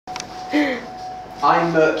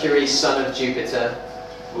I'm Mercury, son of Jupiter.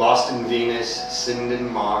 Lost in Venus, sinned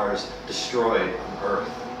in Mars, destroyed on Earth.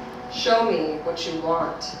 Show me what you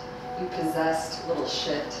want, you possessed little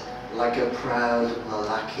shit. Like a proud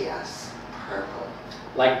Malachias, purple.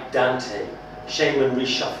 Like Dante, Shaman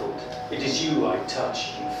reshuffled. It is you I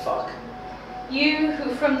touch, you fuck. You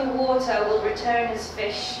who from the water will return as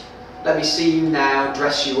fish. Let me see you now,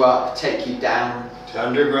 dress you up, take you down. To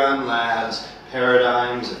underground labs,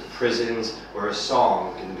 paradigms of prisons where a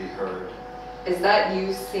song can be heard. Is that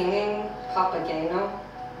you singing Papageno?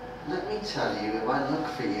 Let me tell you, if I look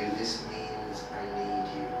for you, this means I need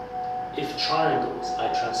you. If triangles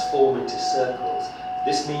I transform into circles,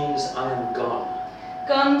 this means I am gone.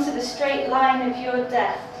 Gone to the straight line of your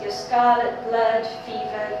death, your scarlet blood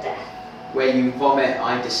fever death. Where you vomit,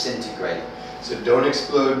 I disintegrate. So don't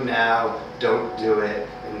explode now, don't do it,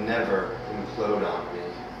 and never implode on me.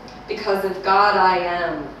 Because if God I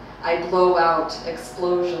am, I blow out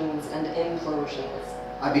explosions and implosions.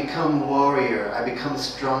 I become warrior, I become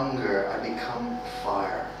stronger, I become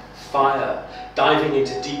fire. Fire, diving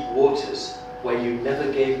into deep waters where you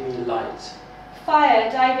never gave me light. Fire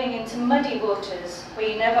diving into muddy waters where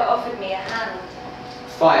you never offered me a hand.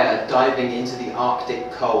 Fire diving into the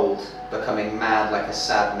Arctic cold, becoming mad like a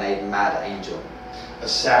sad-made mad angel. A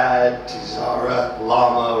sad Tizara,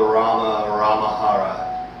 Lama, Rama, Ramahara.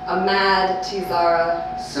 A mad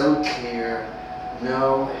Tizara. So clear,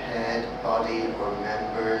 no head, body, or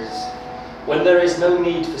members. When there is no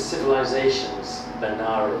need for civilizations,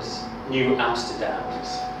 Benares, New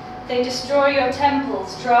Amsterdams. They destroy your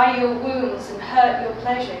temples, dry your wounds, and hurt your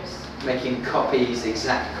pleasures. Making copies,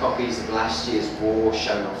 exact copies of last year's war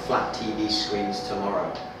shown on flat TV screens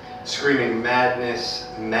tomorrow. Screaming madness,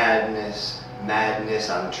 madness, madness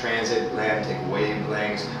on transatlantic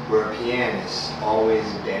wavelengths where a pianist always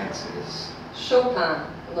dances. Chopin,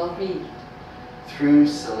 l'envie. Through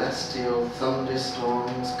celestial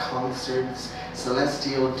thunderstorms, concerts,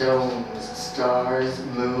 celestial domes, stars,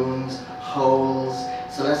 moons, holes,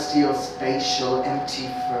 celestial spatial empty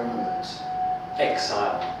firmament.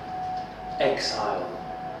 Exile, exile,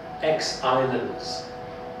 ex-islands.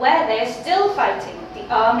 Where they are still fighting, the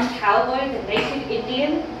armed cowboy, the naked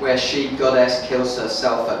Indian. Where she, goddess, kills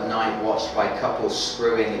herself at night, watched by couples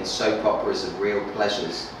screwing in soap operas of real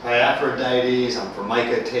pleasures. By Aphrodites on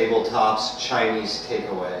Formica tabletops, Chinese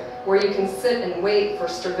takeaway. Where you can sit and wait for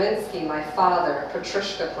Stravinsky, my father,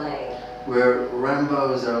 Petrushka playing. Where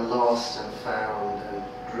rainbows are lost and found and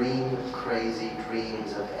dream crazy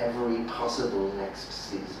dreams of every possible next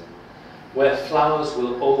season. Where flowers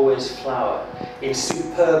will always flower, in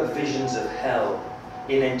superb visions of hell,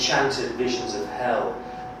 in enchanted visions of hell,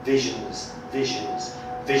 visions, visions,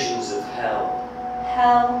 visions of hell.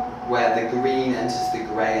 Hell. Where the green enters the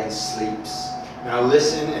grey and sleeps. Now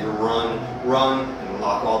listen and run, run and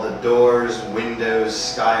lock all the doors, windows,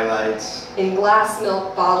 skylights. In glass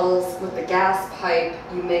milk bottles with the gas pipe,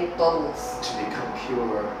 you make bubbles. To become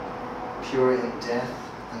pure, pure in death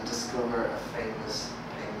and discover a famous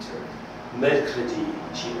painter. Mercredi,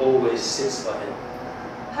 she always sits for him.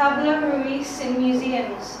 Pablo Ruiz in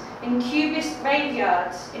museums, in cubist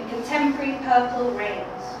graveyards, in contemporary purple rains.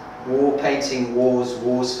 War painting wars,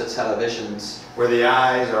 wars for televisions. Where the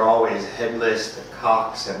eyes are always headless, the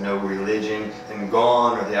cocks have no religion, and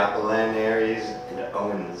gone are the Apollinaries and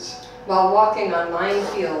Owens. While walking on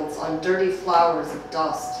minefields on dirty flowers of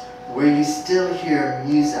dust. Where you still hear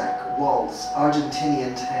Muzak, waltz,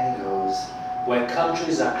 Argentinian tangos. Where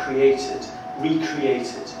countries are created,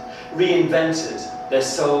 recreated, reinvented, their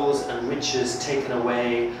souls and riches taken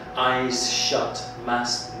away, eyes shut,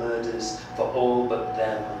 mass murders for all but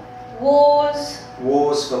them. Wars.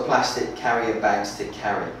 Wars for plastic carrier bags to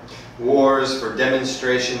carry. Wars for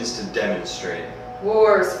demonstrations to demonstrate.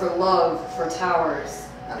 Wars for love, for towers.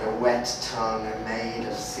 And a wet tongue made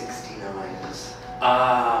of 69s.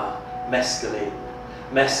 Ah, mescaline,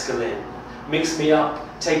 mescaline. Mix me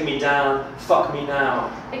up, take me down, fuck me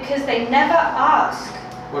now. Because they never ask.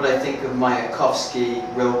 What I think of Mayakovsky,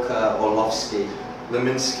 Rilke, Orlovsky.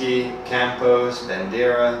 Leminski, Campos,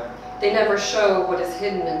 Bandera. They never show what is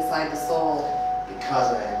hidden inside the soul.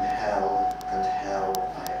 Because I am hell, and hell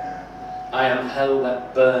I am. I am hell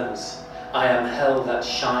that burns. I am hell that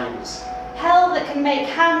shines. Hell that can make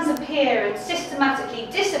hands appear and systematically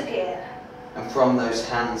disappear. And from those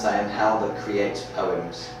hands I am hell that creates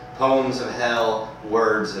poems. Poems of hell,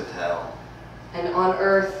 words of hell. And on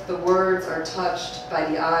earth the words are touched by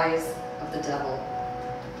the eyes of the devil.